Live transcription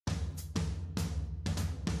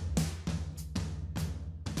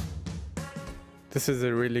This is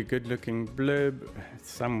a really good looking blurb,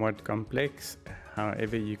 somewhat complex.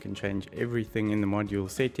 However, you can change everything in the module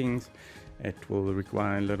settings. It will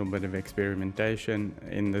require a little bit of experimentation.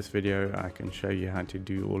 In this video, I can show you how to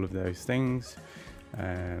do all of those things.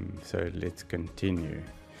 So let's continue.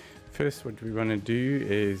 First, what we want to do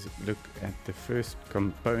is look at the first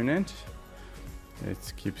component.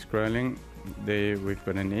 Let's keep scrolling. There we've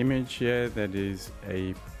got an image here that is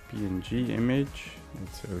a PNG image.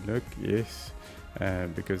 Let's have a look. Yes,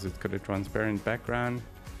 because it's got a transparent background.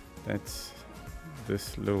 That's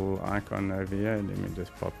this little icon over here. Let me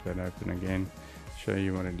just pop that open again, show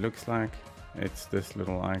you what it looks like. It's this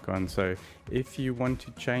little icon. So if you want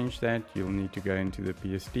to change that, you'll need to go into the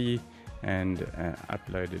PSD and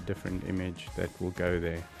upload a different image that will go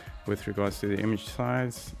there. With regards to the image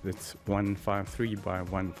size, it's 153 by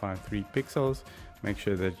 153 pixels. Make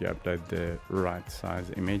sure that you upload the right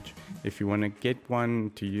size image. If you want to get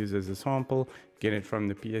one to use as a sample, get it from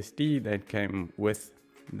the PSD that came with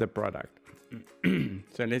the product.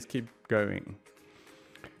 So let's keep going.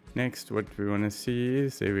 Next, what we want to see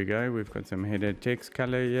is, there we go, we've got some header text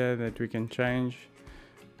color here that we can change.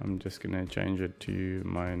 I'm just going to change it to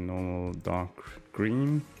my normal dark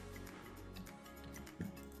green.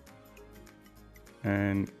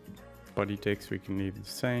 And body text we can leave the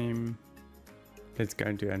same. Let's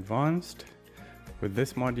go to advanced. With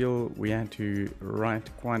this module, we had to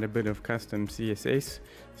write quite a bit of custom CSS.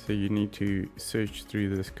 So you need to search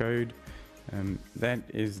through this code. That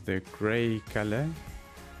is the gray color.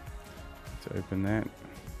 Let's open that.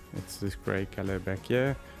 It's this gray color back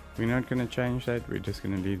here. We're not going to change that. We're just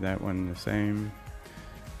going to leave that one the same.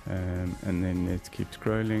 And then let's keep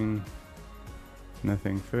scrolling.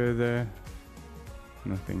 Nothing further.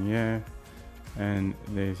 Nothing here. And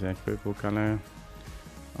there's that purple color.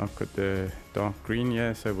 I've got the dark green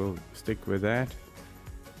here, so we'll stick with that.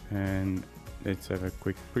 And let's have a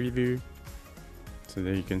quick preview. So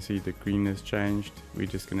there you can see the green has changed. We're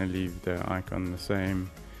just going to leave the icon the same.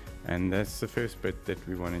 And that's the first bit that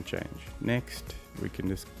we want to change. Next, we can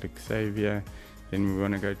just click save here. Then we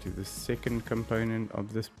want to go to the second component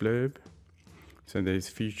of this blurb. So there's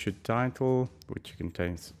featured title, which you can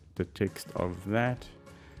change the text of that.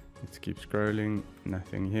 Let's keep scrolling.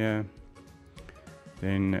 Nothing here.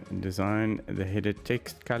 Then design the header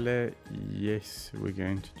text color. Yes, we're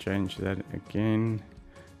going to change that again.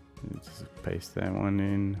 Let's paste that one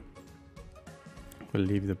in. We'll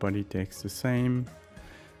leave the body text the same.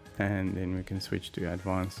 And then we can switch to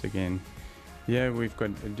advanced again. Here we've got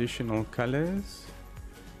additional colors.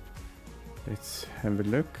 Let's have a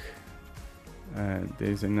look.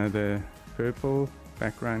 There's another purple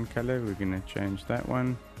background color. We're going to change that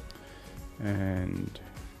one. And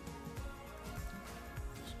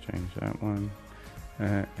let's change that one.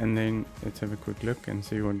 And then let's have a quick look and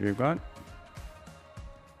see what we've got.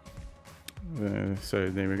 So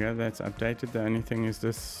there we go, that's updated. The only thing is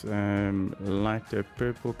this lighter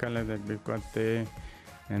purple color that we've got there,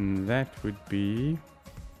 and that would be,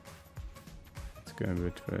 let's go a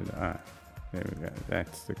bit further. There we go,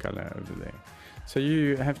 that's the color over there. So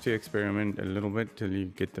you have to experiment a little bit till you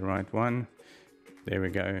get the right one. There we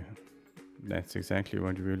go, that's exactly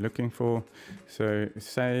what we were looking for. So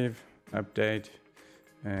save, update,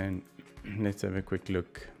 and let's have a quick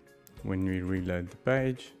look when we reload the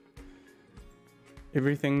page.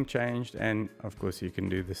 Everything changed, and of course you can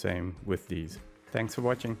do the same with these. Thanks for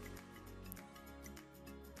watching.